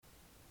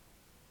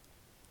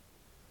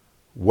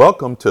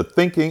Welcome to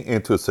Thinking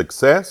into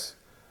Success.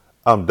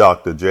 I'm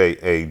Dr.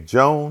 J.A.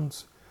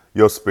 Jones,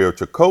 your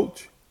spiritual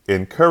coach,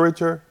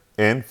 encourager,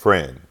 and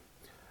friend.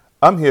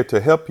 I'm here to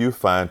help you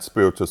find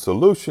spiritual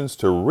solutions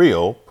to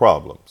real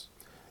problems.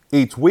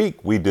 Each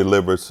week, we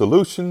deliver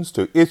solutions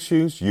to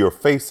issues you're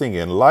facing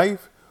in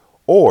life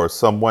or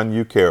someone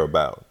you care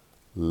about.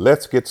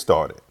 Let's get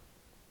started.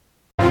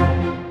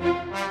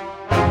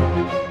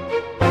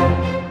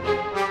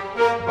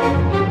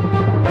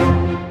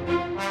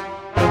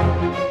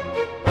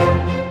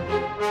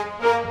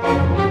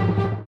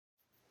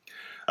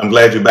 I'm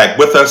glad you're back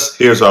with us.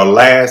 Here's our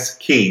last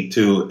key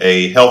to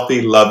a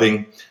healthy,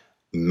 loving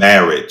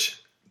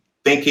marriage,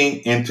 thinking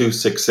into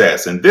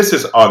success. And this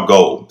is our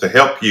goal, to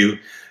help you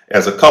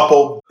as a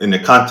couple in the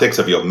context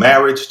of your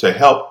marriage, to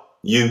help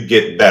you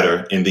get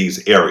better in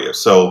these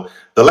areas. So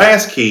the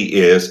last key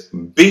is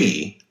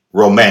be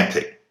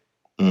romantic.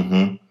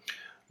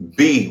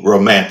 Be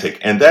romantic.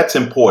 And that's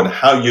important,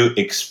 how you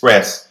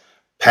express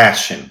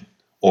passion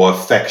or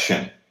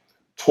affection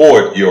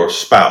toward your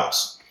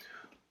spouse,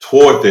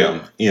 toward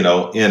them, in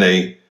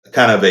a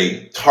kind of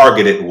a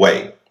targeted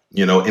way,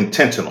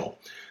 intentional.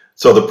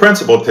 So the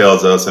principle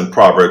tells us in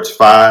Proverbs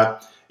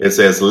 5, it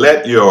says,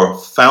 let your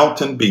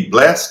fountain be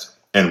blessed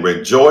and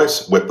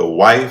rejoice with the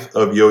wife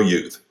of your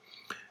youth.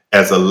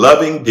 As a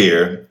loving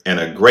deer and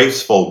a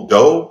graceful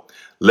doe,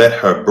 let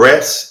her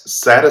breasts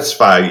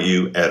satisfy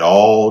you at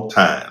all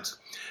times,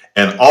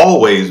 and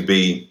always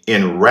be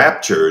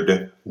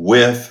enraptured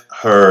with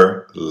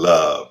her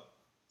love.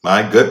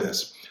 My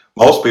goodness.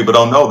 Most people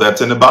don't know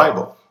that's in the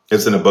Bible.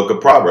 It's in the book of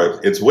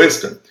Proverbs. It's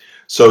wisdom.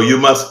 So you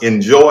must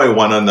enjoy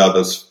one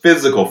another's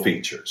physical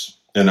features.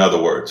 In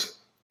other words,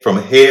 from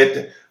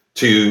head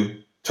to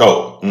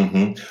toe.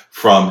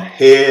 From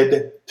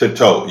head to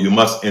toe. You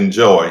must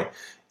enjoy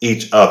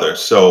each other.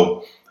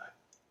 So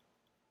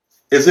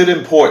is it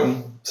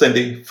important,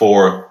 Cindy,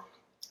 for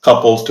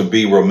couples to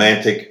be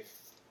romantic?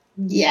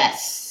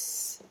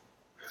 Yes.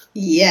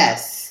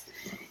 Yes.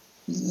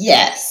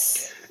 Yes.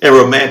 And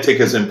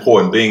romantic is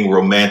important, being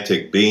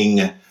romantic,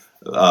 being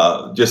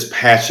just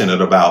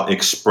passionate about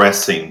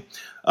expressing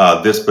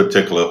this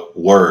particular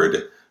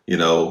word,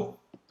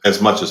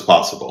 as much as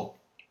possible.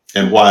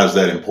 And why is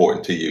that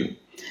important to you?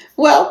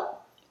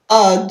 Well,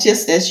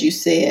 just as you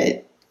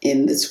said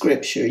in the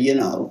scripture,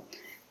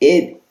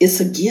 it's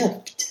a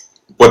gift.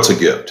 What's a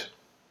gift?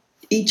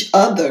 Each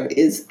other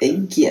is a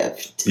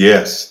gift.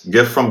 Yes,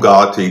 gift from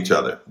God to each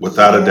other,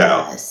 without a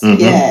doubt.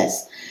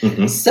 Yes.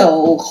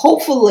 So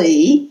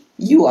hopefully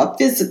you are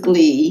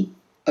physically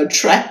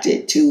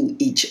attracted to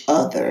each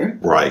other.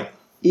 Right.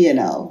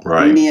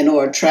 Right. Men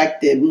are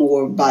attracted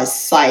more by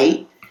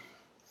sight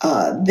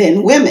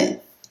than women.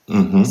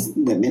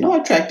 Women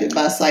are attracted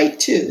by sight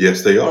too.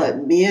 Yes, they are.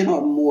 But men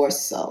are more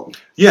so.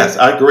 Yes,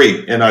 I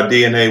agree. In our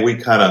DNA, we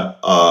kind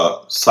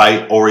of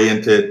sight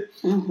oriented,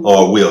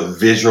 or we are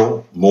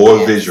visual,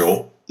 more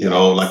visual.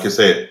 Like you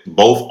said,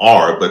 both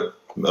are, but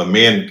a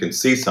man can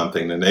see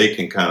something and they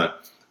can kind of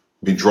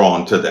be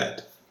drawn to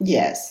that.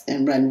 Yes,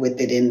 and run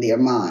with it in their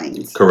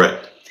minds.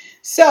 Correct.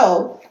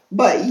 So,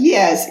 but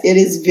yes, it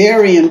is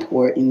very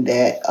important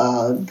that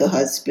the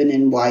husband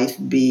and wife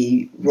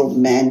be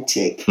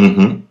romantic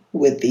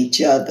with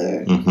each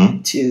other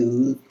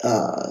to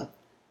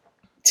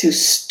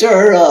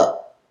stir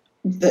up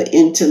the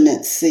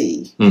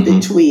intimacy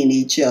between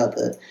each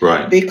other.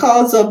 Right.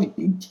 Because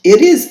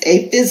it is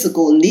a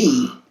physical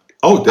need.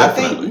 Oh,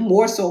 definitely. I think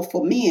more so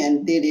for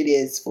men than it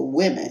is for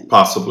women.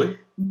 Possibly.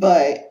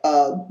 But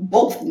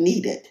both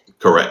need it.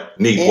 Correct.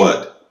 Need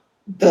what?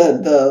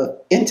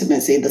 The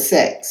intimacy, the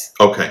sex.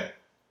 Okay.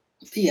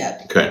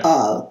 Yeah. Okay.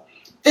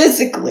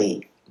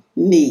 Physically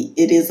need.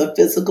 It is a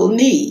physical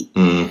need.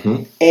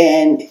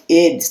 And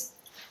it's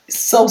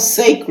so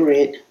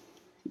sacred,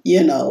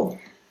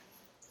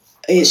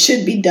 it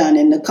should be done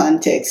in the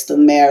context of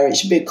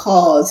marriage,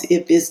 because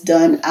if it's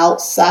done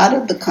outside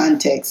of the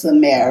context of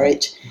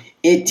marriage,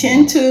 it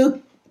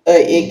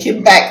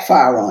can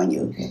backfire on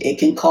you. It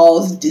can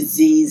cause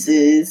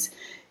diseases.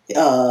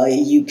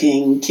 You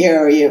can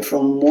carry it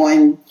from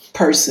one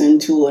person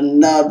to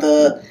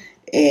another,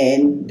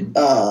 and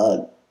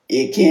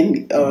it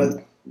can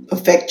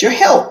affect your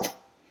health.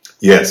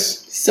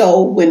 Yes.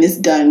 So when it's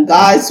done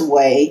God's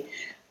way,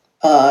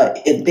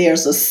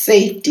 there's a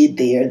safety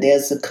there.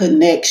 There's a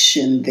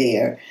connection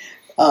there,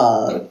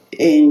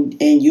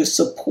 and you're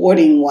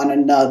supporting one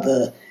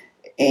another,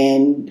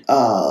 and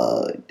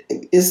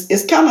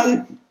it's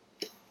kind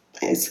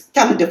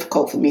of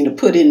difficult for me to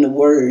put in the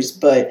words,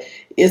 but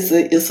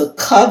it's a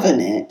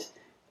covenant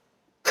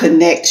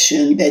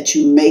connection that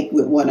you make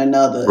with one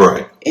another,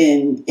 right?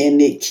 And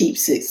it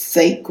keeps it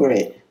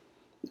sacred,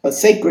 a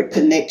sacred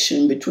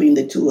connection between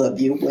the two of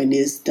you when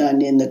it's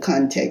done in the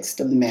context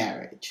of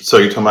marriage. So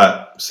you're talking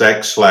about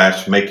sex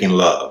 / making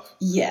love,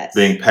 yes,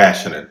 being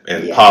passionate,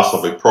 and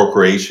possibly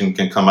procreation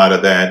can come out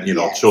of that,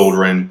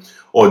 children,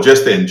 or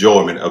just the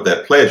enjoyment of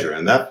that pleasure,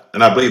 and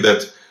I believe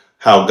that's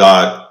how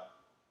God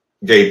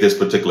gave this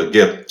particular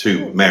gift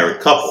to married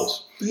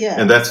couples. Yeah.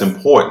 And that's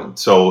important.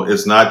 So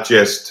it's not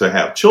just to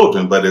have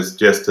children, but it's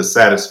just to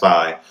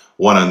satisfy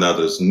one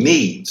another's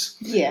needs,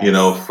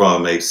 Yes.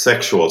 from a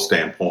sexual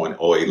standpoint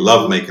or a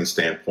lovemaking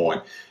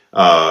standpoint.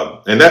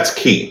 And that's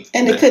key.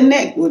 And to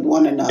connect with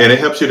one another. And it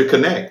helps you to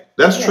connect.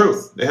 That's Yes.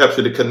 true. It helps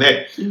you to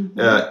connect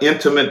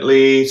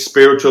intimately,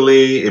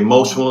 spiritually,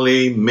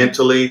 emotionally,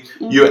 mentally.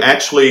 You're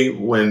actually,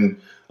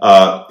 when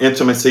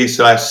intimacy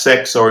 /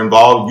 sex are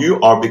involved, you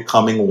are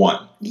becoming one.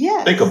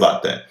 Yes. Think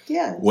about that.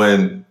 Yes.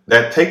 When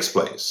that takes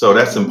place. So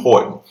that's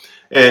important.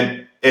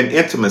 And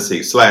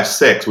intimacy /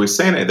 sex, we're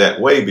saying it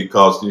that way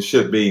because you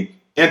should be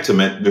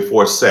intimate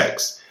before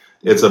sex.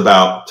 It's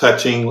about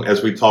touching,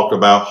 as we talked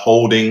about,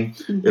 holding.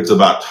 It's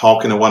about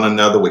talking to one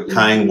another with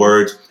kind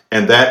words.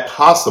 And that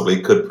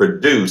possibly could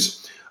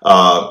produce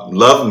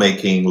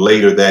lovemaking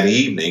later that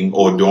evening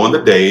or during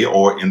the day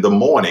or in the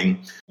morning,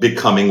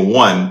 becoming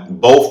one,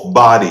 both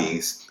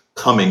bodies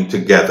coming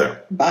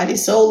together. Body,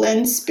 soul,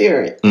 and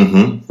spirit.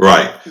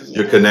 Right. Yeah.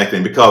 You're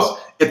connecting because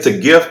it's a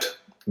gift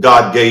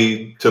God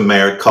gave to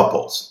married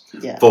couples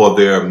for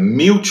their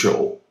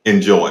mutual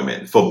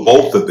enjoyment for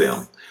both of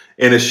them.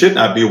 And it should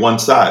not be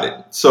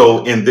one-sided.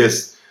 So in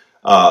this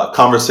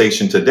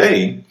conversation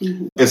today,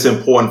 it's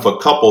important for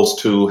couples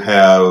to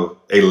have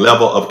a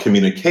level of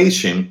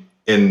communication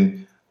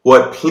in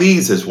what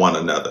pleases one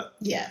another.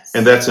 Yes.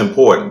 And that's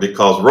important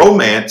because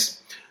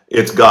romance,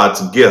 it's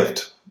God's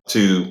gift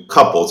to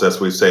couples,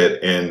 as we said,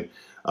 and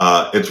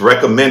it's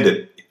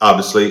recommended,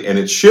 obviously, and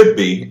it should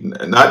be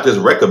not just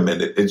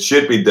recommended, it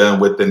should be done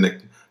within the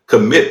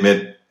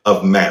commitment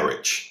of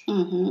marriage.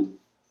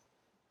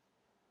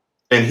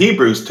 And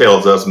Hebrews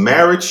tells us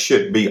marriage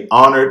should be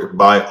honored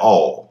by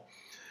all,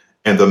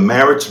 and the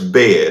marriage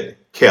bed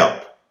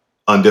kept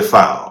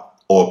undefiled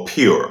or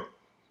pure.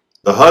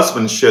 The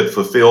husband should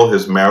fulfill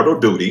his marital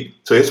duty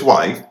to his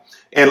wife,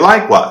 and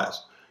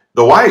likewise,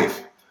 the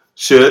wife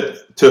should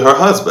to her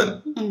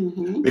husband,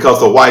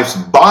 because the wife's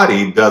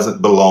body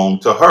doesn't belong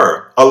to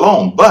her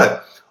alone,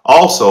 but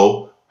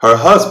also her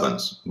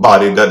husband's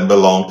body doesn't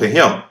belong to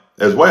him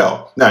as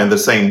well. Now, in the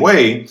same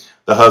way,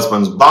 the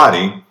husband's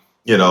body,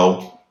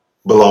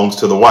 belongs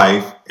to the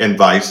wife and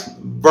vice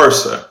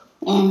versa.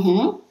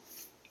 And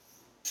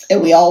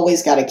we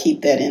always got to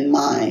keep that in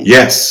mind.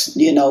 Yes.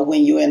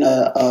 When you're in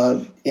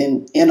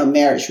a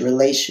marriage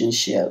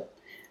relationship,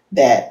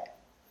 that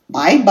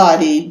my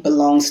body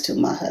belongs to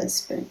my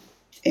husband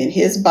and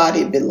his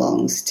body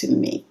belongs to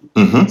me.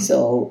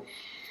 So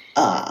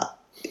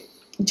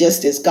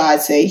just as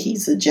God say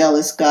he's a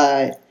jealous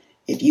God,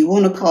 if you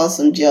want to cause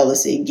some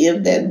jealousy,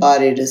 give that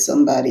body to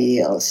somebody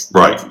else.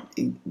 Right.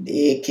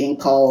 It can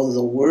cause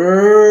a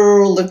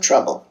world of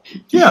trouble.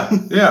 Yeah.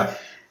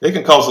 It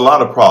can cause a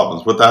lot of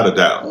problems, without a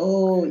doubt.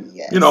 Oh,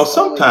 yes.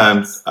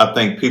 Sometimes I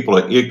think people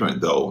are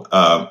ignorant, though,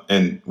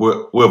 and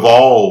we've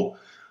all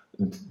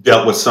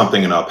dealt with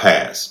something in our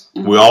past.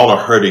 We all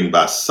are hurting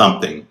by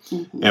something.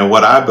 And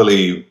what I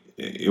believe,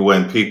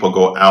 when people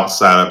go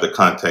outside of the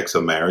context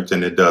of marriage,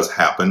 and it does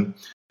happen,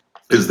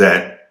 is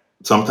that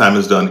sometimes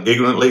it's done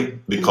ignorantly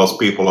because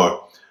people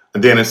are,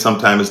 and then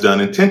sometimes it's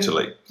done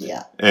intentionally.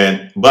 Yeah.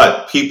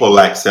 But people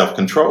lack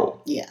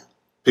self-control. Yeah.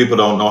 People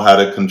don't know how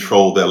to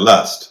control their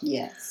lust.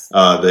 Yes.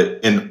 The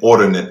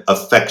inordinate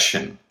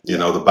affection,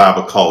 the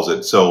Bible calls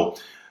it. So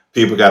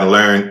people got to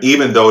learn,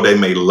 even though they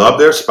may love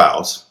their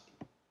spouse,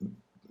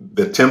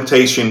 the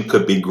temptation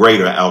could be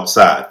greater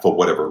outside for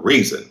whatever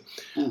reason,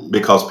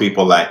 because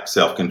people lack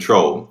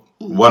self-control.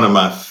 One of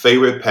my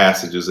favorite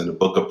passages in the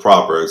book of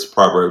Proverbs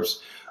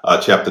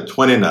chapter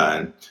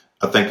 29,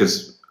 I think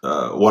is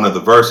one of the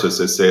verses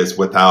that says,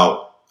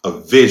 without a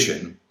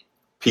vision,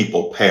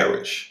 people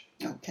perish.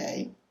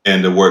 Okay.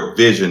 And the word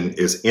vision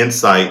is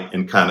insight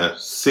and kind of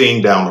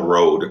seeing down the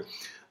road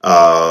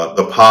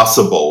the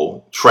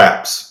possible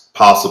traps,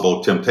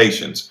 possible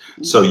temptations,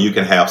 so you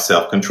can have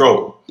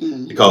self-control.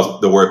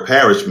 Because the word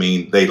perish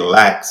means they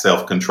lack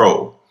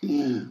self-control.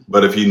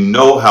 But if you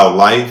know how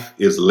life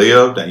is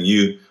lived and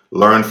you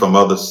learn from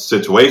other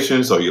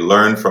situations or you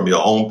learn from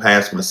your own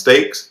past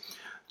mistakes,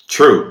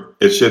 true,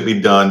 it should be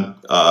done,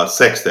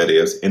 sex that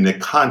is, in the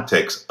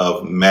context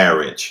of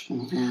marriage.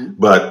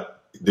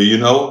 But do you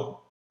know,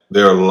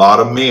 there are a lot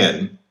of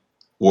men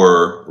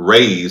were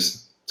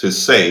raised to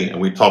say, and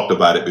we talked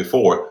about it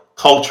before,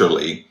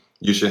 culturally,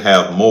 you should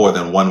have more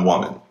than one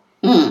woman.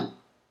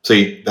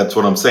 See, that's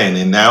what I'm saying.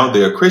 And now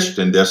they're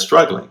Christian, they're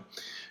struggling.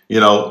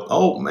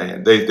 Oh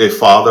man, their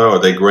father or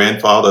their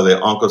grandfather,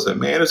 their uncle said,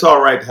 man, it's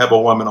all right to have a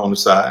woman on the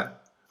side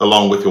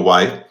along with your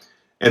wife.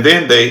 And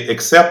then they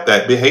accept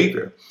that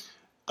behavior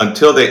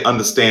until they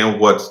understand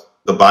what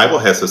the Bible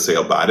has to say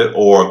about it,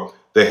 or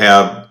they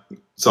have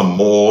some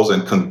morals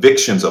and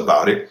convictions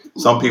about it.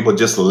 Some people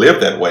just live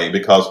that way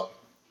because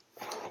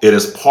it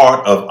is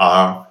part of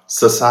our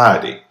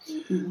society.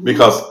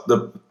 Because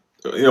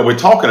we're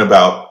talking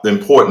about the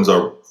importance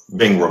of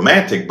being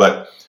romantic,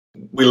 but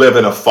we live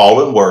in a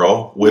fallen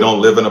world. We don't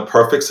live in a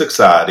perfect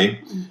society.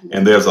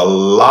 And there's a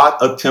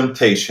lot of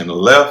temptation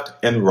left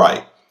and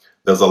right.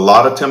 There's a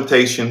lot of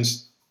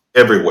temptations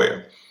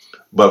everywhere.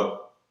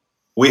 But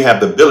we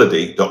have the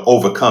ability to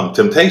overcome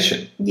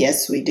temptation.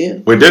 Yes, we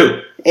do. We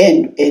do.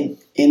 And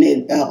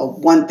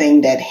one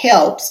thing that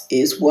helps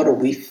is, what are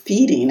we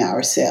feeding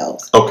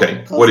ourselves?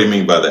 Okay. What do you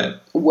mean by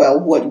that? Well,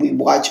 what we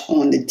watch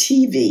on the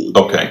TV.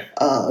 Okay.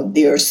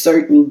 There are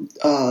certain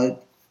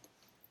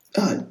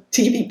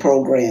TV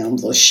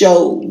programs or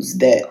shows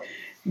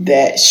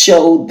that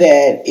show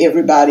that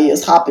everybody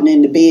is hopping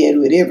into bed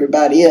with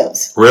everybody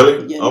else.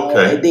 Really?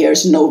 Okay.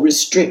 There's no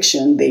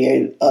restriction.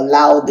 They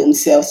allow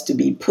themselves to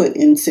be put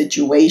in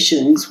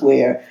situations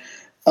where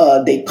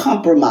they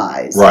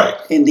compromise, right?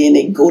 And then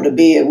they go to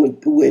bed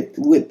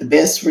with the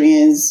best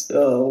friend's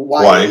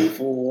wife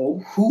or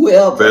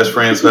whoever. Best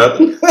friend's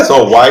husband.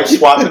 So wife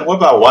swapping. What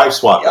about wife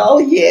swapping? Oh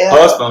yeah,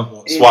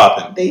 husband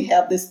swapping. They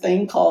have this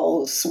thing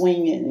called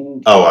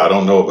swinging. Oh, I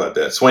don't know about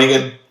that.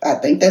 Swinging. I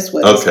think that's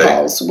what it's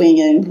called,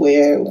 swinging,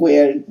 where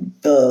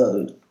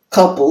the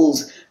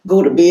couples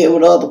go to bed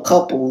with other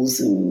couples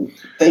and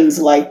things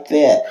like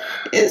that.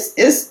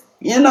 It's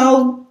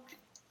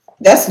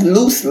that's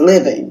loose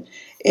living.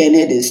 And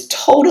it is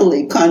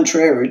totally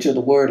contrary to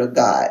the word of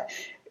God,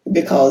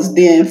 because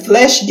then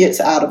flesh gets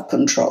out of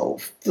control.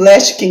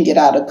 Flesh can get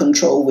out of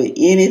control with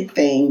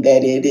anything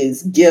that it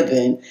is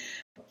given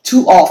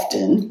too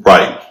often.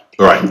 Right.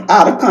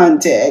 Out of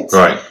context.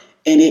 Right.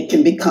 And it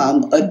can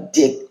become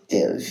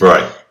addictive.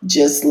 Right.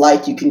 Just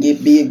like you can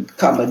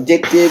become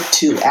addicted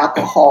to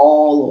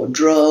alcohol or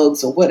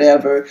drugs or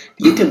whatever,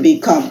 you can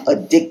become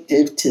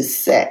addictive to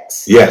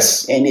sex.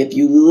 Yes. And if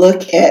you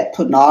look at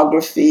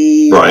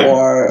pornography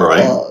or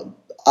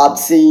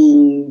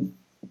obscene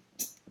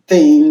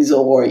things,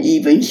 or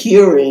even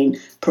hearing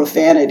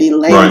profanity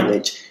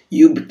language,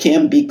 your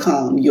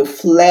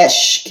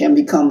flesh can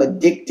become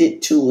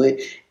addicted to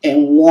it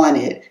and want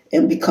it,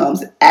 and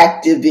becomes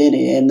active in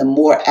it. And the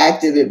more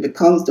active it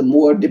becomes, the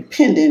more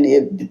dependent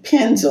it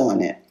depends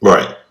on it.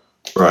 Right.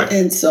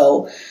 And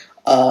so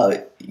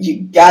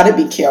you got to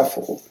be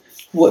careful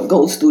what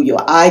goes through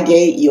your eye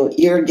gate, your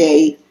ear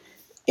gate,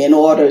 in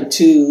order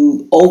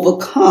to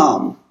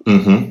overcome.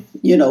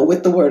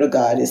 With the word of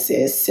God, it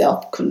says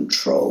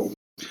self-control.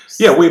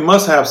 Yeah, we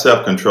must have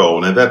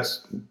self-control, and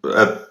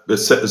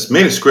it's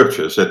many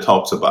scriptures that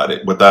talks about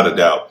it, without a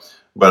doubt.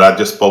 But I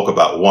just spoke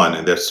about one,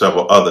 and there's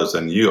several others,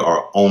 and you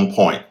are on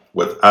point.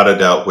 Without a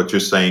doubt, what you're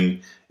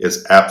saying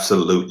is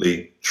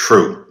absolutely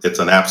true. It's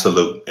an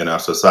absolute in our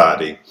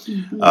society.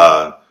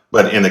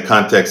 But in the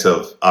context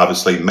of,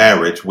 obviously,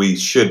 marriage, we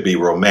should be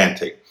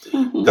romantic,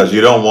 because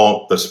you don't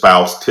want the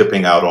spouse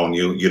tipping out on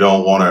you. You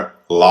don't want to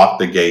lock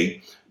the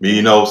gate.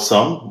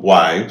 Some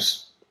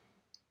wives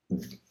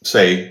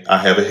say, I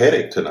have a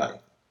headache tonight.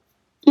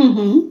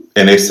 And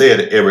they say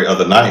it every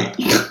other night.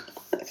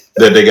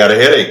 That they got a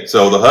headache.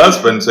 So the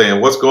husband saying,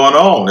 what's going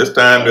on? It's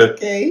time to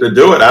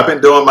do it. I've been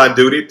doing my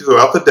duty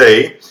throughout the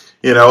day.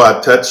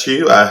 I touched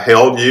you. I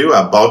held you.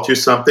 I bought you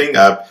something.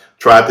 I've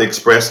tried to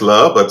express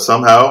love, but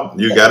somehow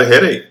you got a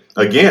headache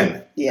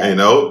again.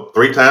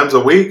 3 times a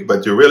week.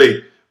 But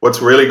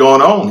what's really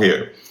going on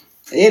here?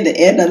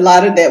 And a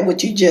lot of that,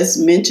 what you just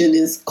mentioned,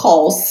 is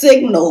called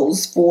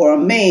signals for a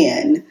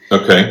man.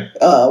 Okay.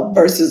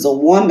 Versus a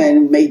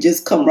woman may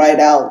just come right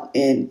out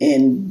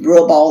and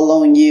rub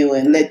all on you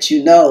and let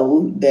you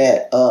know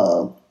that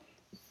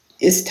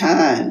it's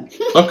time.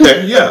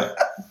 Okay, yeah.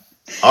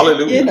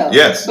 Hallelujah.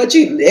 Yes. But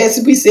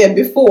as we said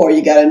before,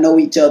 you got to know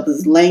each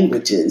other's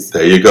languages.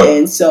 There you go.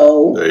 And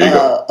so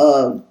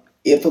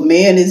if a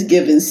man is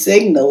giving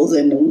signals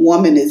and the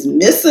woman is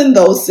missing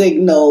those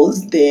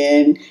signals,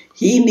 then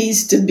he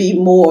needs to be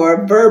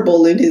more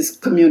verbal in his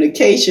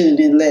communication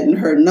and letting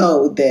her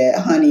know that,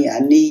 honey, I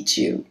need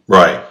you.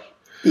 Right.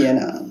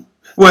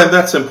 Well,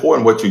 that's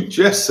important what you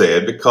just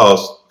said,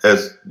 because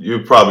as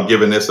you've probably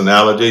given this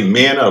analogy,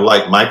 men are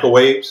like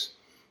microwaves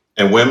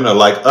and women are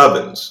like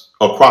ovens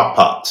or crock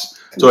pots.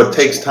 So it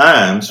takes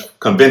times,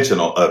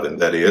 conventional oven,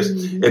 that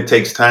is, it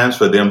takes times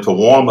for them to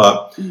warm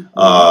up.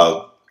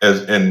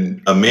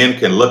 And a man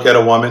can look at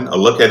a woman or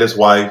look at his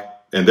wife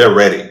and they're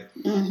ready.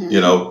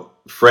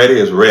 Freddie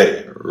is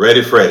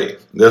ready, Freddie.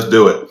 Let's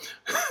do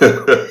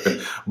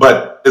it.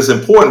 But it's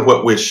important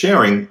what we're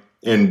sharing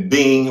in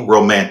being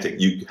romantic.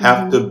 You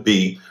have to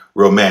be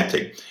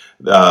romantic.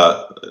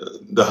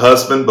 The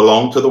husband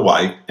belonged to the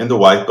wife and the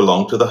wife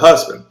belonged to the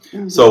husband.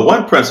 So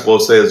one principle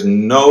says,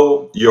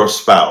 know your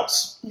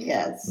spouse.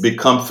 Yes.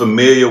 Become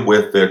familiar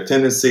with their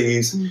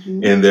tendencies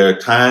and their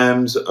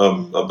times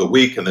of the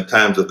week and the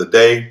times of the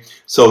day.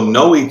 So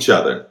know each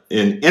other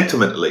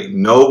intimately.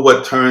 Know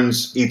what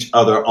turns each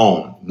other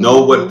on.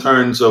 Know what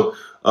turns the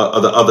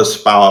other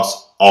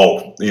spouse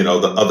off. The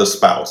other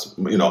spouse,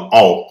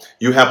 off.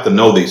 You have to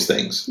know these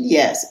things.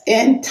 Yes.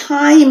 And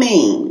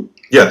timing.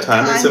 Yeah,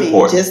 timing is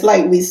important. Just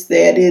like we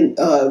said in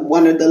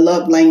one of the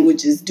love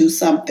languages, do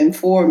something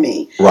for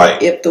me.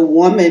 Right. If the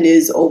woman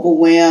is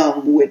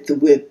overwhelmed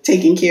with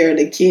taking care of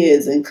the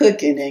kids and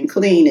cooking and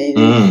cleaning,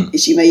 and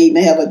she may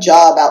even have a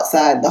job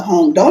outside the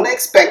home, don't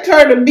expect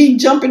her to be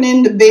jumping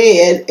into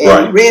bed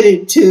and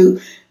ready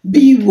to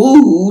be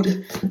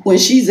wooed when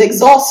she's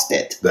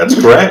exhausted. That's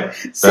correct.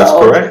 That's So,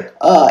 correct.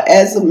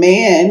 as a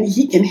man,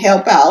 he can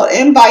help out,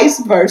 and vice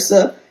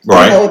versa.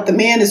 Right. You know, if the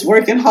man is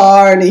working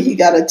hard and he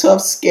got a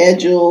tough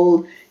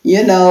schedule,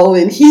 you know,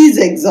 and he's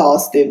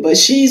exhausted, but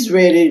she's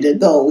ready to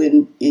go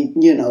and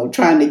you know,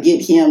 trying to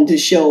get him to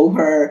show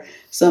her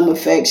some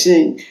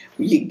affection.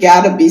 You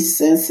got to be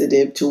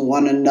sensitive to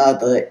one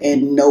another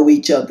and know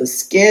each other's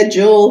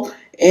schedule,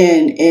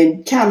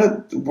 and kind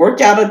of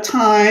work out a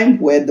time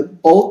where the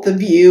both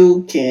of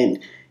you can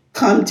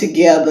come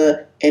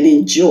together and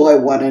enjoy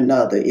one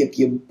another. If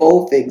you're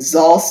both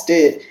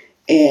exhausted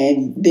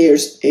and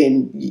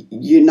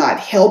you're not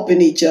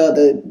helping each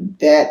other,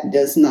 that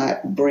does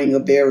not bring a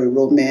very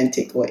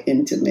romantic or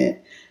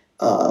intimate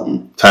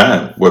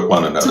Time with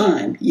one another.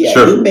 time. Yeah,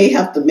 Sure. you may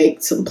have to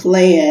make some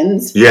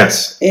plans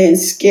Yes. and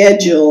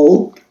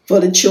schedule for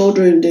the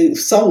children, to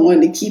someone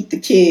to keep the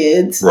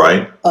kids,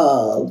 Right.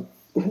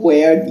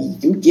 where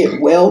you get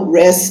well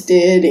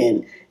rested,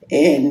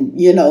 and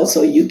you know,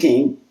 so you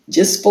can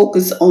just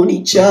focus on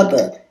each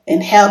other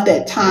and have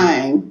that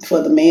time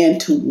for the man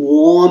to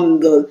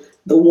warm the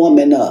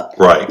woman up,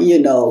 Right. you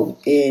know,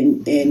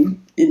 and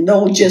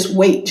don't just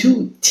wait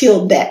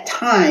till that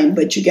time,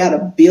 but you got to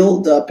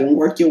build up and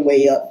work your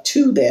way up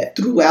to that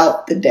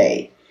throughout the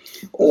day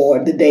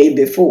or the day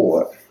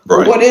before.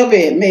 Right. Whatever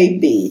it may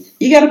be,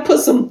 you got to put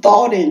some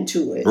thought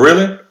into it.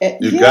 Really?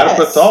 You got to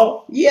put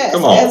thought? Yes,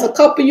 Come on. as a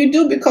couple you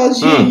do,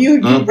 because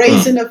you're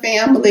raising a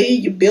family,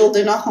 you're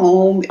building a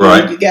home,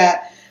 Right. and you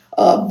got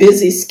a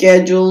busy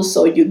schedule,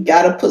 so you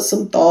got to put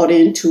some thought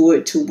into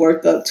it to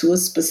work up to a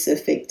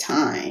specific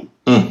time.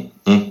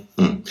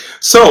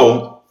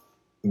 So,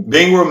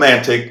 being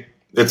romantic,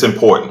 it's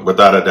important,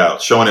 without a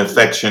doubt. Showing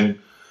affection,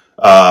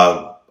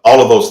 all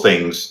of those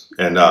things,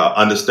 and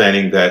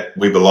understanding that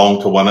we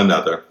belong to one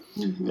another,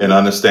 and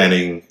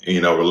understanding,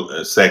 you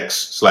know,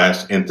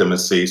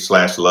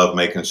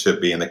 sex/intimacy/lovemaking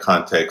should be in the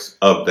context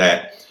of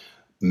that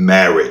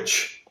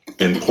marriage.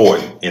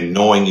 Important in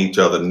knowing each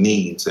other's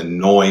needs and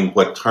knowing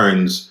what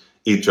turns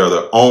each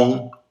other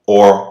on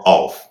or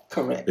off.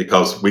 Correct.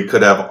 Because we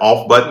could have an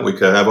off button, we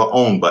could have an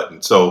on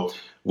button. So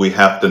we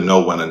have to know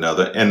one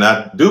another. And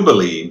I do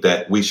believe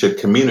that we should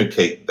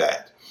communicate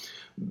that.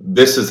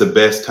 This is the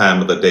best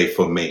time of the day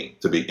for me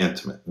to be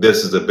intimate.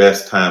 This is the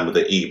best time of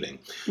the evening.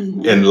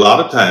 And a lot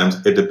of times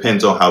it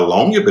depends on how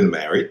long you've been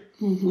married,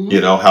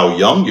 you know, how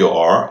young you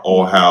are,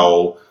 or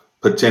how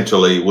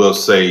potentially, we'll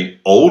say,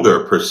 older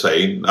per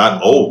se,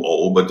 not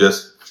old, but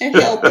just And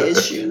health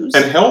issues.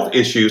 and health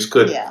issues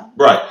could, Yeah.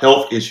 right,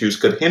 health issues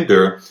could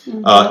hinder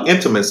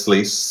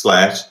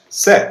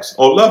intimacy/sex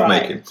or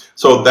lovemaking.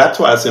 So that's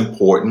why it's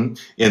important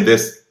in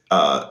this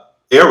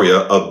area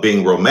of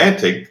being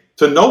romantic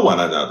to know one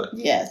another.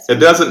 Yes. It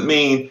doesn't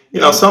mean,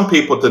 you know, some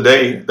people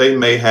today, they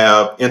may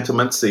have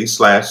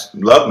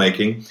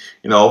intimacy/lovemaking,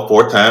 you know,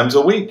 4 times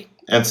a week.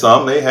 And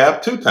some may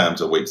have 2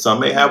 times a week. Some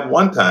may have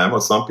 1 time,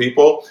 or some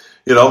people,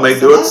 you know, may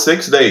do it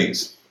 6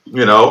 days,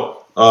 you know,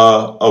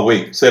 a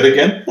week. Say it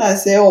again. I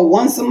say,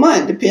 once a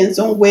month. Depends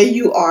on where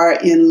you are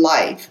in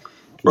life.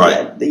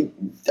 Right. Yeah,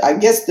 I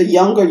guess the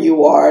younger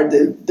you are,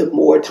 the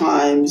more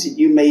times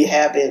you may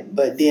have it.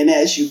 But then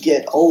as you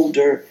get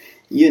older,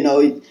 you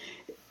know,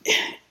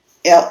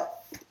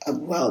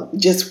 well,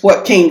 just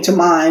what came to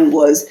mind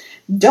was,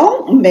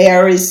 don't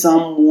marry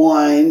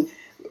someone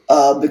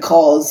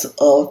because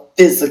of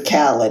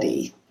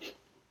physicality.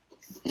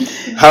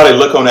 How they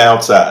look on the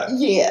outside.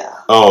 Yeah.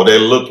 Oh, they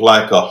look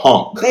like a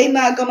hunk. They're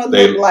not going to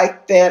look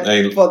like that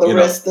for the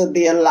rest of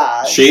their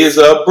lives. She's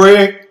a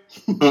brick.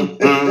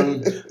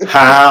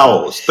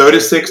 House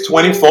 36,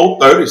 24,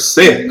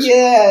 36.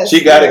 Yes.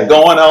 She got it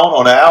going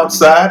on the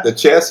outside. The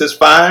chest is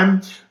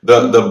fine.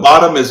 The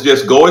bottom is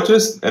just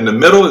gorgeous, and the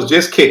middle is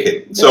just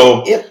kicking.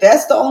 So if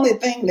that's the only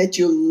thing that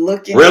you're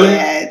looking Really?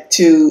 at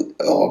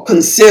or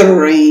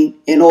considering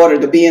in order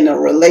to be in a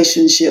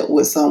relationship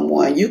with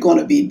someone, you're going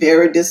to be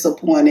very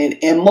disappointed,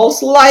 and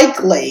most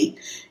likely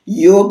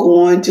you're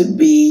going to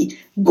be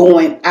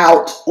going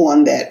out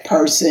on that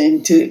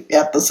person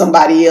after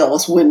somebody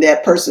else. When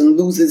that person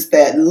loses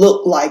that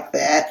look like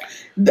that,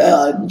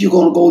 you're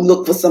going to go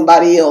look for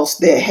somebody else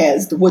that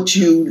has what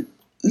you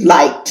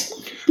liked.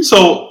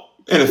 So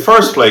in the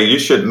first place, you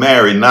should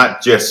marry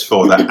not just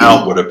for the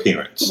outward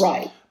appearance,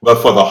 Right.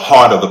 but for the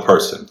heart of the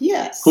person.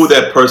 Yes. Who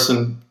that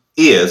person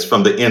is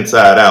from the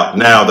inside out.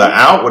 Now, the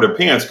outward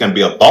appearance can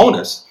be a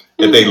bonus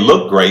if they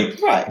look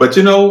great. Right. But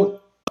you know,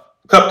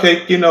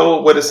 Cupcake, you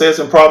know what it says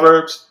in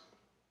Proverbs?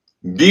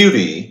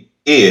 Beauty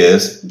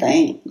is,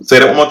 Vain. say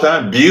that one more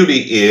time. Beauty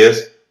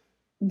is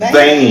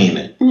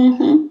vain.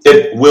 Mm-hmm.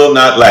 It will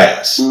not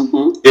last.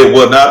 Mm-hmm. It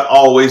will not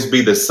always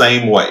be the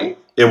same way.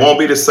 It won't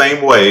be the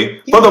same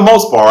way for the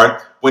most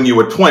part when you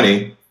were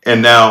 20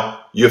 and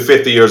now you're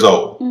 50 years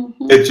old.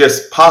 Mm-hmm. It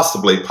just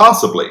possibly,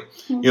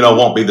 you know,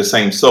 won't be the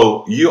same.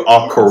 So you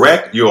are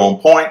correct. You're on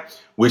point.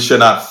 We should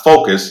not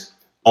focus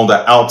on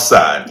the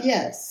outside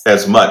Yes.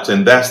 as much.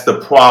 And that's the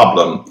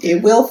problem.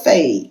 It will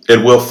fade.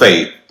 It will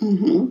fade.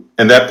 Mm-hmm.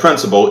 And that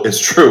principle is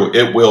true.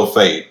 It will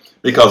fade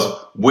because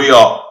we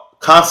are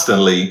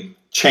constantly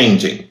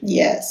changing,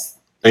 Yes.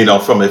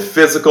 from a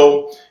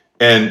physical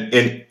and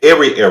in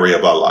every area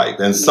of our life.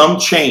 And some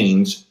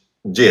changes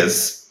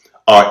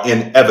are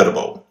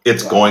inevitable.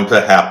 It's Right. going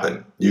to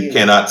happen. You Yeah.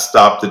 cannot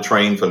stop the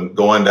train from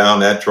going down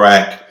that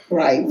track.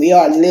 Right. We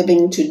are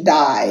living to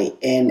die.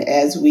 And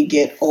as we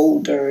get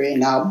older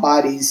and our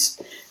bodies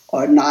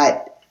are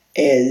not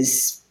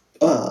as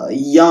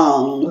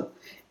young,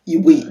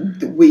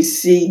 we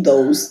see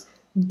those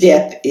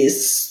death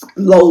is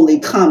slowly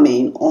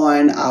coming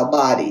on our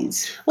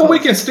bodies. Well, we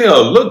can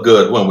still look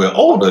good when we're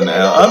older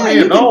now. I mean,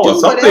 you can do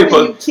some whatever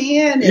people. you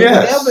can and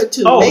Yes. whatever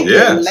to Oh, make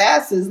yes. it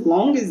last as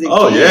long as it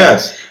Oh, can.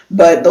 yes.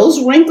 But those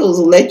wrinkles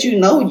will let you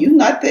know you're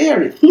not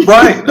there.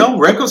 Right. No,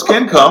 wrinkles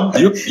can come.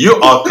 You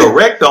are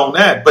correct on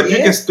that. But you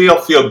Yeah. can still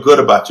feel good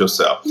about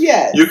yourself.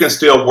 Yes. You can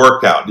still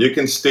work out. You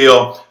can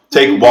still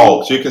take Mhm.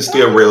 walks. You can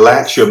still Oh,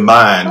 relax your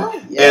mind. Oh,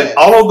 And yes.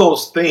 all of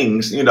those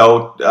things,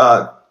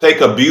 take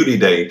a beauty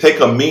day, take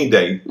a me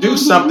day, do Mhm.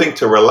 something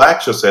to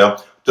relax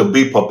yourself to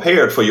be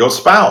prepared for your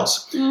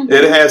spouse. Mhm.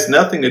 It has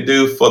nothing to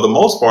do, for the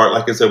most part,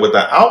 like I said, with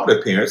the outward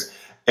appearance.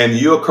 And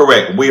you're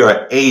correct. We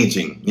are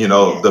aging. Yes.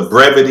 The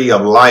brevity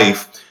of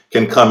life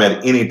can come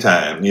at any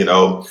time.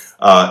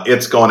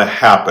 It's going to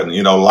happen.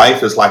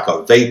 Life is like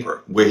a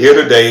vapor. We're here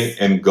Yes. today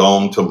and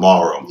gone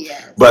tomorrow.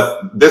 Yes.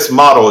 But this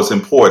model is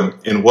important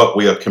in what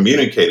we are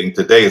communicating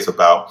today is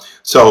about.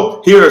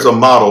 So here is a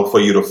model for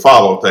you to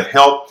follow to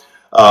help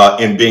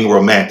in being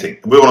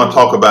romantic. We want to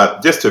talk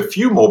about just a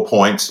few more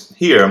points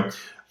here.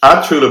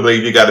 I truly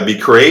believe you got to be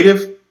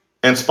creative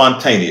and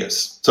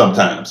spontaneous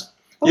sometimes.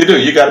 You do.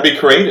 You got to be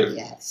creative.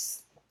 Yes.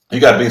 You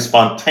got to be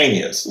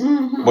spontaneous.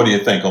 Mhm. What do you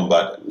think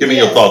about that? Give me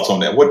your Yes. thoughts on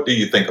that. What do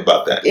you think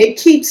about that? It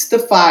keeps the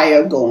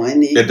fire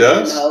going. It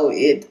does?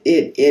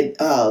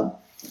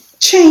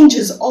 Change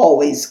is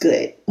always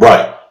good.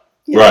 Right.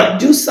 Right.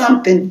 Do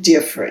something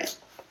different.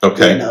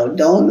 Okay.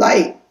 Don't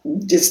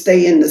just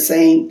stay in the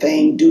same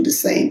thing, do the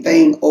same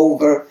thing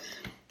over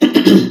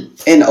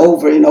and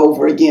over and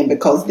over again,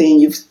 because then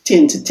you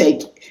tend to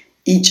take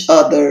each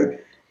other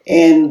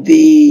and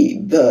the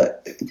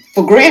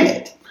for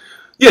granted.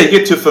 Yeah, you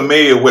get too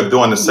familiar with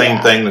doing the same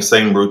Yeah. thing, the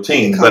same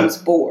routine. It But becomes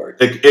bored.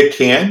 it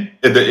can.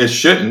 It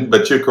shouldn't,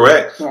 but you're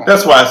correct. Right.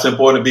 That's why it's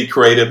important to be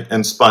creative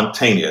and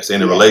spontaneous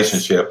in a Yes.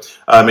 relationship.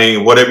 I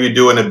mean, whatever you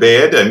do in the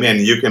bed,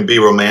 you can be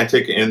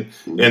romantic in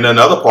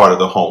another part of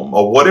the home,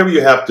 or whatever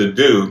you have to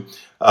do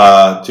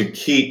to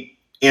keep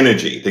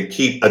energy, to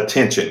keep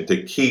attention, to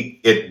keep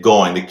it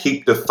going, to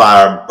keep the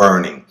fire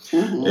burning.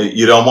 Mhm.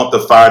 You don't want the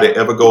fire to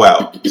ever go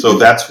out. So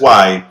that's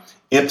why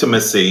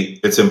intimacy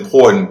is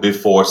important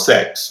before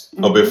sex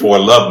or Mhm. before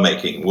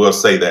lovemaking. We'll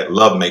say that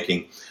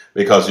lovemaking,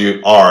 because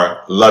you are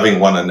loving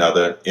one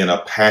another in a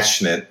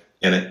passionate,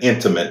 in an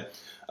intimate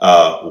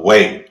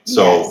way.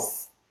 So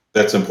Yes.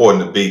 that's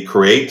important to be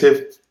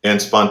creative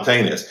and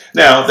spontaneous.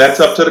 Now, that's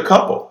up to the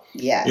couple.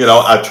 Yes.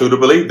 I truly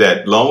believe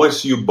that, long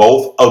as you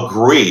both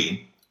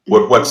agree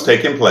with what's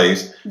taking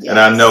place. And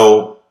I Yes.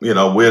 know,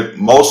 we're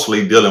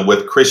mostly dealing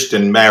with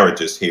Christian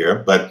marriages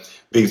here, but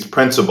these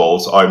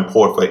principles are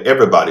important for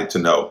everybody to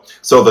know.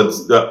 So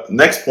the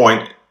next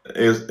point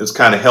is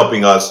kind of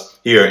helping us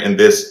here in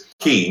this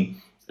key,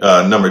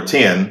 number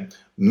 10,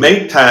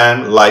 make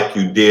time like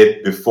you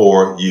did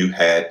before you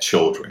had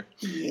children.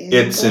 Yeah.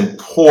 It's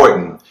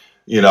important.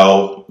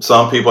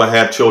 Some people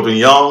had children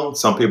young,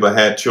 some people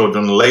had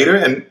children later,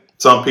 and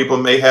some people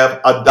may have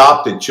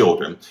adopted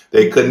children.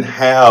 They couldn't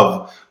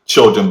have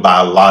children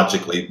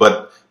biologically.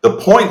 But the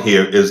point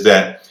here is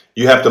that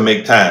you have to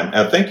make time.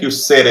 I think you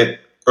said it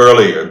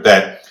earlier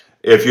that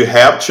if you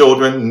have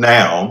children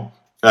now,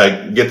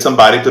 get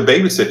somebody to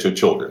babysit your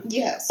children,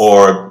 Yes.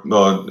 or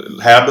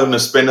have them to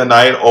spend the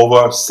night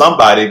over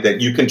somebody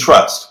that you can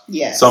trust,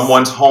 Yes.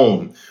 someone's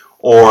home.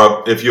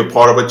 Or if you're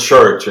part of a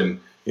church and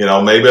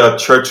maybe a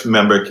church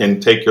member can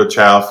take your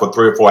child for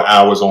 3 or 4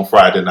 hours on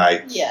Friday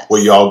night, Yes.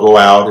 where y'all go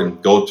out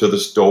and go to the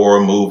store,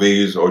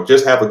 movies, or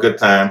just have a good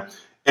time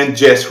and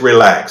just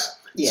relax.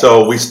 Yes.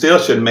 So we still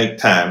should make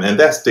time, and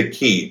that's the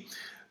key.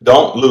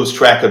 Don't lose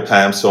track of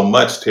time so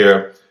much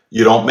till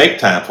you don't make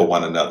time for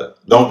one another.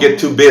 Don't get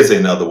too busy,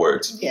 in other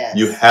words. Yes.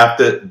 You have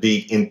to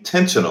be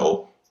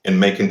intentional in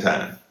making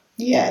time.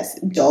 Yes.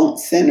 Don't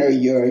center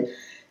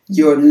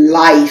your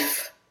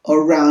life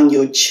around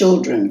your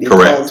children,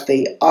 because Correct.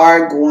 they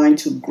are going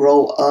to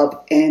grow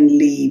up and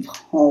leave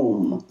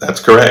home. That's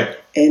correct.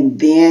 And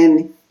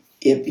then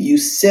if you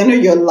center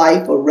your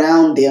life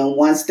around them,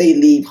 once they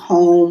leave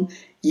home,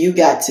 you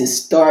got to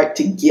start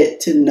to get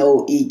to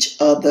know each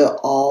other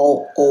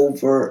all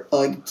over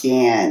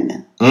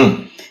again.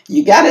 Mm.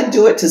 You got to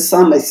do it to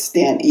some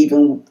extent,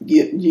 even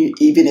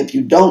if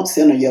you don't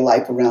center your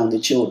life around the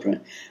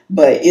children.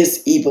 But it's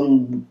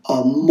even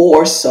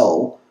more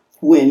so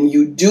when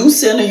you do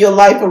center your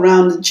life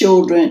around the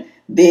children,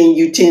 then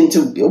you tend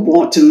to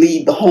want to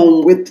leave the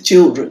home with the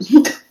children.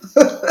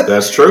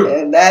 That's true.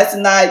 And that's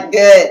not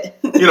good.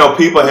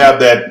 People have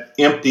that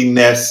empty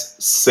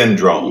nest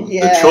syndrome.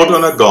 Yes. The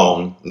children are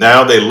gone.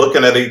 Now they're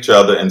looking at each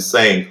other and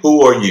saying,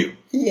 who are you?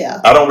 Yeah.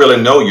 I don't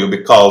really know you,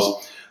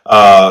 because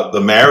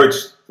the marriage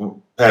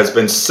has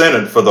been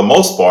centered for the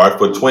most part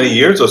for 20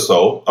 years or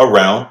so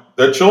around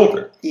their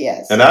children.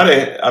 Yes. And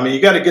I mean,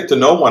 you got to get to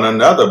know one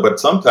another, but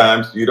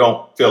sometimes you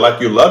don't feel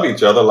like you love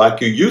each other like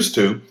you used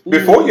to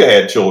before you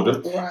had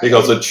children, Right.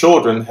 because the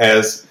children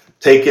has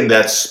taken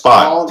that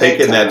spot, All that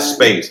taken that time.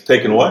 space,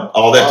 taken what?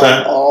 All that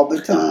time? All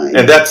the time.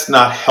 And that's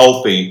not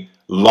healthy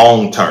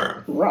long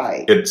term.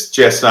 Right. It's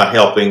just not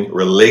helping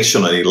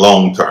relationally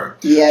long term.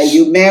 Yeah,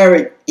 you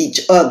married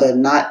each other,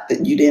 not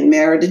that you didn't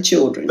marry the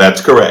children.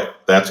 That's correct.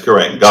 That's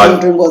correct. God,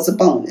 Children was a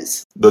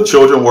bonus. the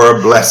children were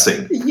a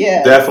blessing.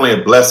 Yeah.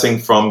 Definitely a blessing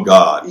from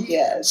God.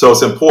 Yes. So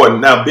it's important.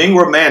 Now, being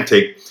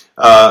romantic,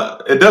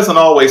 it doesn't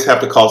always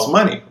have to cost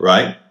money,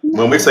 right?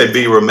 When we say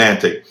be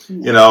romantic,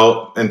 you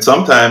know, and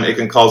sometimes it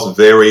can cost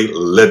very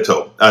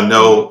little. I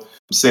know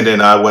Cindy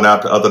and I went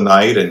out the other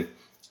night,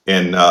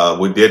 and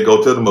we did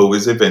go to the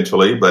movies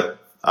eventually, but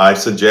I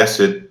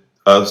suggested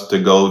us to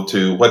go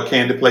to, what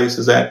candy place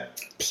is that?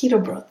 Peter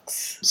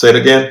Brooks. Say it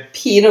again.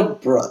 Peter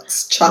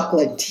Brooks,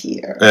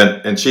 chocolatier.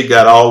 And she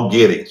got all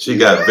giddy. She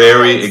got Yes.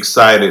 very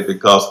excited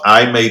because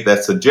I made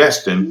that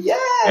suggestion, Yes.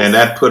 and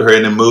that put her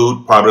in the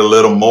mood, probably a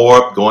little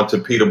more, going to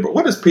Peter Brooks.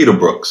 What is Peter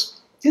Brooks?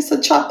 It's a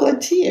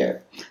chocolatier.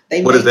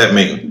 What does that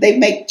mean? They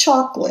make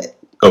chocolate,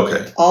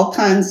 Okay. all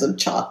kinds of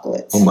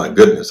chocolates. Oh my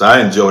goodness.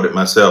 I enjoyed it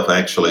myself,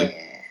 actually.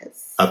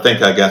 Yes. I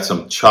think I got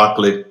some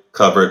chocolate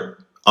covered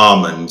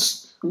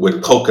almonds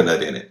with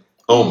coconut in it.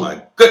 Oh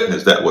my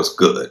goodness, that was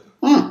good.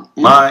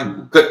 My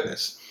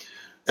goodness.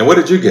 And what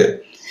did you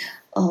get?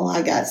 Oh,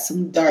 I got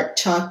some dark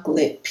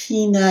chocolate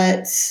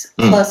peanuts,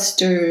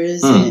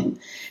 clusters,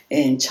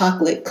 and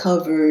chocolate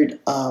covered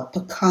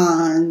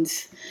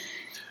pecans.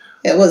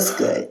 It was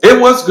good.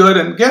 It was good.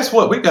 And guess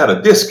what? We got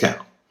a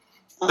discount.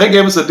 They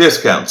gave us a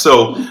discount.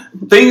 So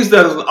things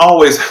doesn't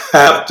always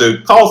have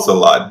to cost a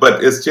lot,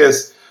 but it's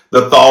just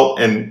the thought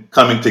and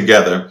coming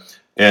together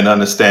and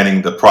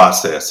understanding the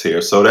process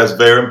here. So that's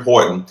very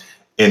important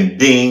in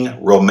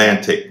being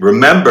romantic.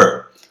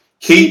 Remember,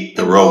 keep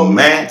the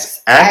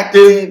romance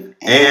active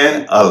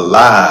and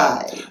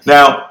alive.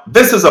 Now,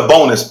 this is a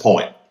bonus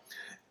point.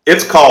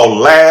 It's called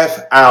Laugh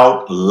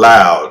Out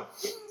Loud.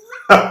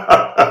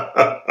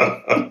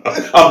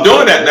 I'm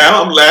doing that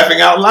now. I'm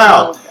laughing out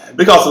loud.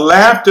 Because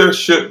laughter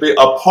should be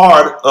a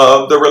part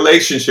of the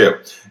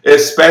relationship,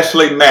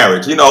 especially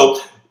marriage. You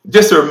know,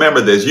 just to remember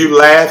this, you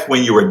laugh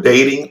when you were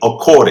dating or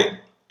courting.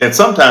 And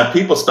sometimes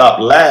people stop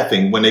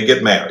laughing when they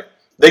get married.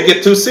 They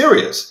get too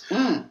serious.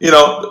 You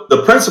know,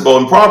 the principle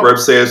in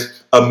Proverbs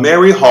says, a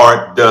merry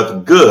heart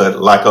doth good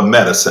like a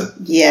medicine.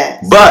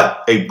 Yes.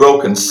 But a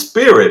broken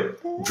spirit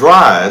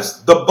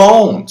dries the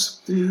bones.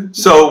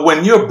 So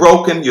when you're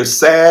broken, you're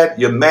sad,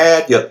 you're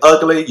mad, you're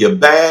ugly, you're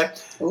bad,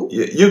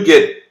 you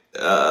get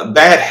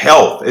bad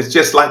health. It's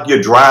just like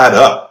you're dried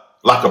up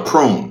like a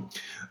prune.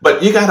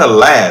 But you got to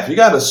laugh. You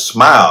got to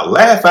smile.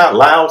 Laugh out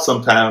loud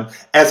sometimes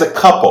as a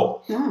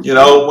couple. You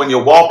know, when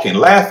you're walking,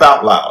 laugh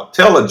out loud.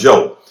 Tell a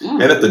joke.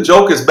 And if the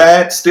joke is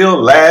bad,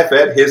 still laugh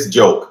at his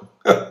joke.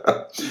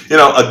 You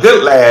know, a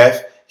good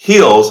laugh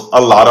heals a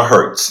lot of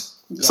hurts.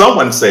 Yeah.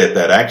 Someone said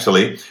that,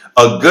 actually.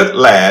 A good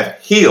laugh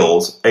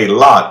heals a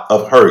lot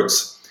of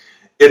hurts.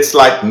 It's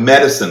like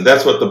medicine.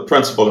 That's what the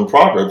principle in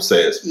Proverbs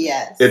says.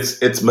 Yes.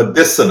 It's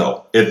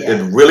medicinal.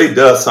 It really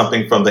does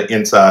something from the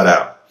inside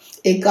out.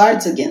 It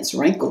guards against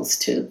wrinkles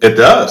too. It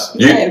does.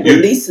 It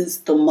releases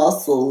the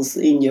muscles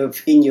in your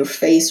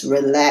face,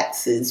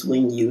 relaxes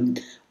when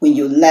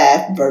you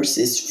laugh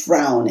versus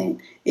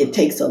frowning. It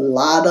takes a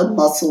lot of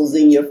muscles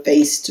in your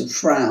face to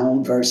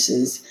frown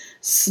versus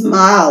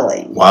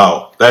smiling.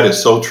 Wow, that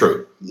is so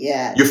true.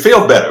 Yeah. You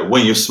feel better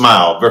when you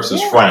smile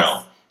versus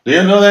frown. Do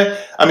you know that?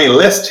 I mean,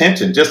 less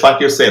tension, just like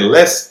you're saying,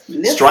 less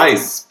strife.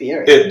 The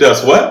spirit. It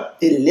does what?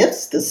 It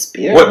lifts the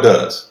spirit. What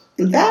does?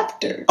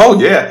 Laughter. Oh,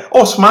 yeah.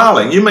 Oh,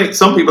 smiling. You make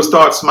some people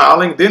start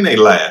smiling, then they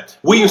laugh.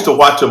 We used to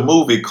watch a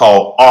movie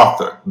called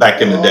Arthur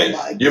back in the day.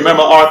 You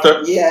remember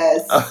Arthur?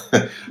 Yes.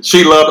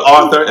 She loved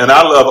Arthur, and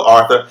I love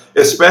Arthur,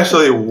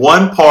 especially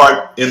one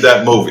part in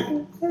that movie.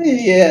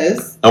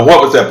 Yes. And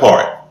what was that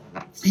part?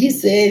 He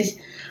said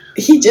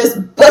he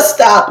just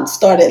bust out and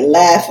started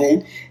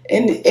laughing.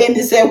 And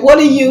he said, What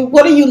are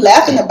you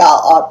laughing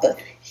about, Arthur?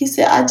 He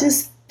said, I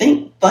just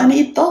think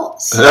funny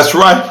thoughts. That's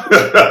right.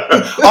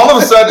 All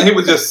of a sudden, he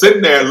was just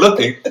sitting there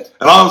looking, and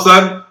all of a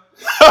sudden,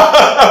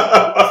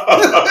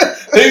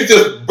 he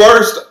just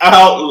burst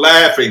out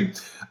laughing.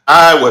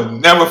 I would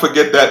never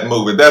forget that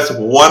movie. That's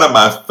one of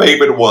my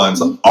favorite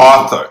ones,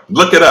 Arthur.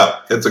 Look it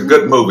up. It's a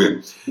good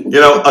movie. You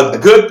know, a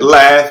good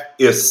laugh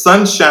is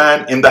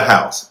sunshine in the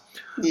house.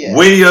 Yeah.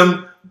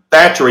 William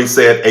Thackeray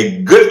said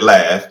a good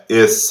laugh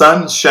is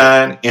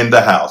sunshine in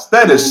the house.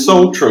 That is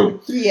so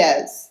true.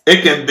 Yes.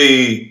 It can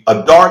be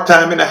a dark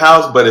time in the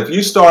house, but if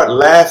you start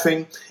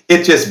laughing,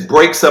 it just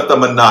breaks up the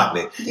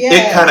monotony.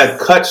 Yes. It kind of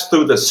cuts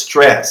through the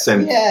stress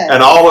and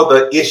all of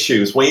the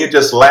issues. When you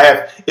just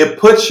laugh, it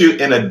puts you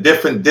in a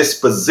different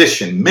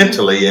disposition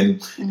mentally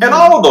and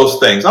all of those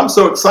things. I'm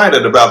so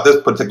excited about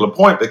this particular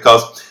point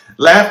because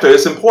laughter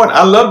is important.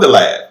 I love to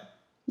laugh.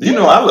 You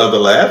know, I love to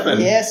laugh,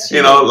 and Yes,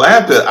 you know,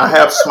 laughter. I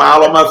have a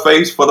smile on my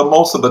face for the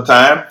most of the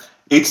time.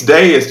 Each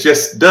day it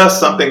just does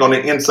something on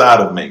the inside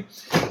of me,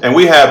 and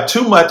we have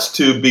too much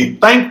to be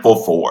thankful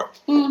for.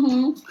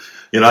 Mm-hmm.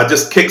 You know, I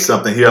just kicked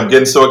something here. I'm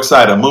getting so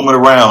excited. I'm moving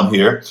around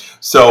here.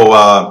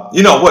 So,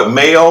 you know what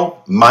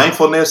Mayo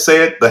Mindfulness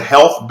said? The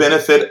health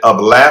benefit of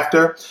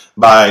laughter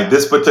by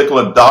this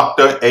particular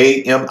Dr.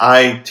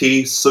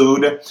 A.M.I.T.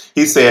 Sood.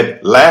 He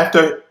said,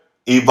 laughter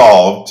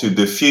evolved to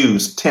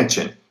diffuse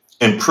tension,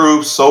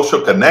 improve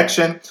social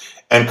connection,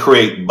 and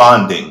create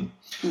bonding.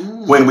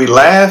 Mm. When we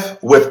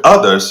laugh with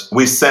others,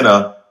 we send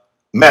a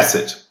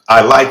message.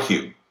 I like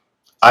you.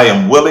 I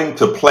am willing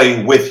to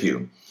play with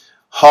you.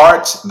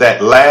 Hearts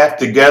that laugh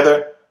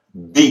together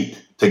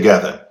beat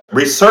together.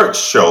 Research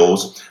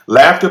shows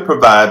laughter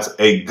provides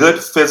a good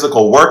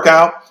physical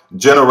workout,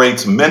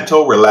 generates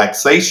mental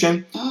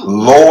relaxation,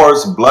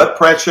 lowers blood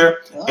pressure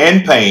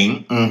and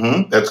pain.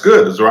 That's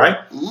good, that's right.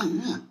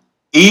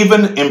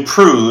 Even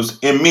improves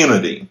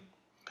immunity.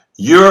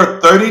 You're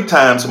 30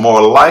 times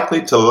more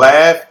likely to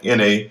laugh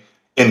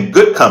in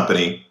good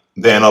company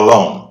than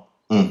alone.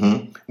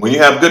 When you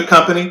have good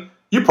company,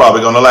 you're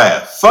probably going to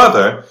laugh.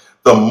 Further,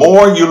 the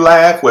more you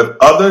laugh with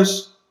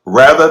others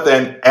rather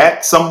than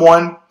at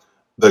someone,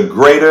 the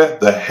greater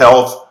the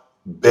health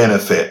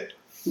benefit.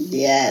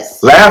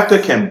 Yes. Laughter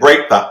can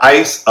break the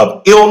ice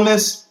of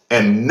illness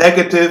and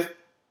negative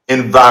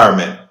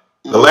environment.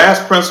 The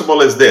last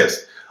principle is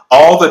this: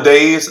 all the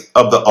days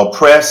of the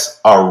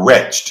oppressed are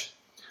wretched,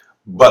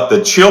 but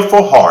the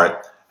cheerful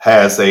heart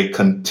has a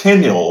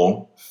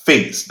continual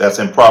feast. That's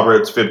in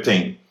Proverbs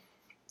 15.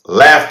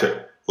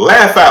 Laughter.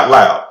 Laugh out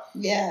loud.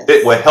 Yes.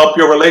 It will help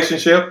your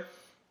relationship.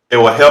 It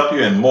will help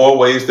you in more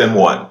ways than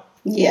one.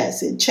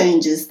 Yes, it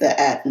changes the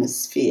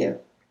atmosphere.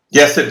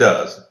 Yes, it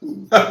does.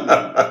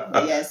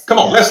 Yes. Come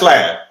on, let's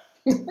laugh.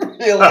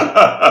 Really?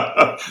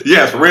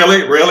 Yes,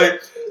 really, really.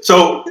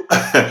 So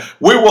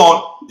we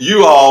want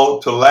you all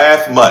to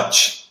laugh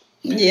much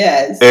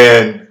Yes.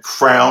 and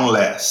frown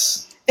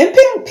less. And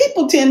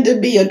people tend to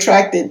be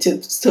attracted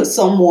to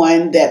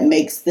someone that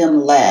makes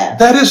them laugh.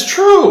 That is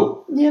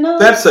true. You know?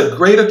 That's a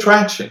great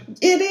attraction.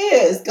 It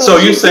is. So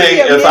you're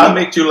saying if I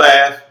make you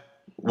laugh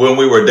when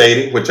we were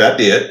dating, which I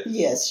did,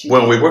 yes, you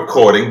when did. we were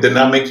courting, didn't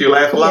I make you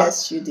laugh a lot?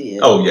 Yes, you did.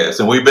 Oh, yes.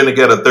 And we've been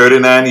together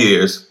 39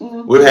 years.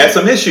 We've had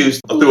some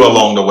issues through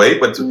along the way,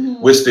 but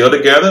we're still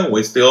together.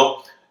 We're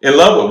still in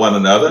love with one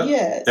another.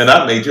 Yes. And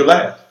I made you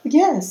laugh.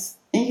 Yes.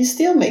 And you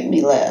still make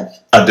me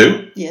laugh. I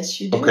do? Yes,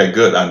 you do. Okay,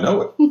 good. I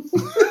know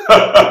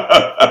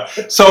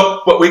it.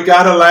 So, but we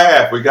got to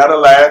laugh. We got to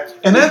laugh.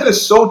 And that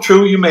is so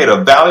true. You made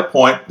a valid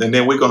point. And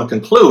then we're going to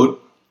conclude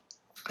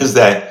is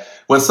that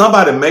when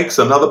somebody makes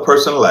another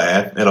person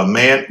laugh, and a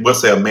man, we'll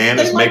say a man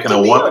is making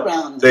a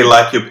woman, they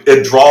like you.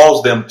 It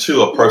draws them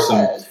to a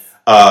person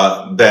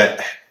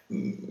that,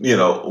 you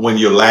know, when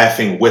you're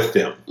laughing with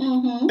them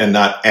and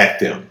not at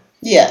them.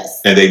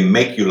 Yes. And they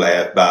make you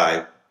laugh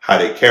by how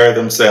they carry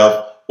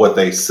themselves, what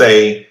they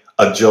say,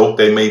 a joke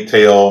they may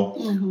tell,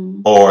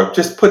 or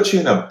just put you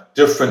in a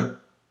different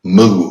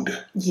mood.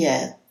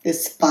 Yeah,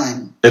 it's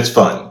fun. It's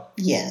fun.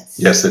 Yes.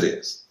 Yes, it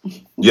is.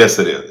 Yes,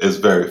 it is. It's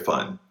very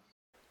fun.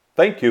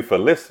 Thank you for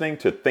listening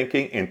to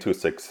Thinking into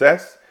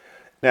Success.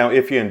 Now,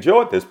 if you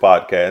enjoyed this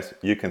podcast,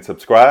 you can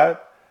subscribe,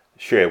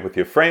 share it with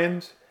your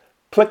friends,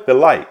 click the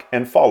like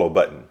and follow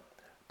button,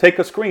 take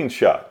a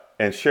screenshot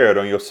and share it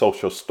on your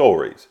social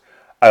stories.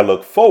 I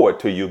look forward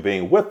to you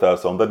being with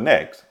us on the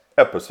next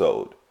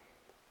episode.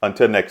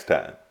 Until next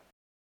time.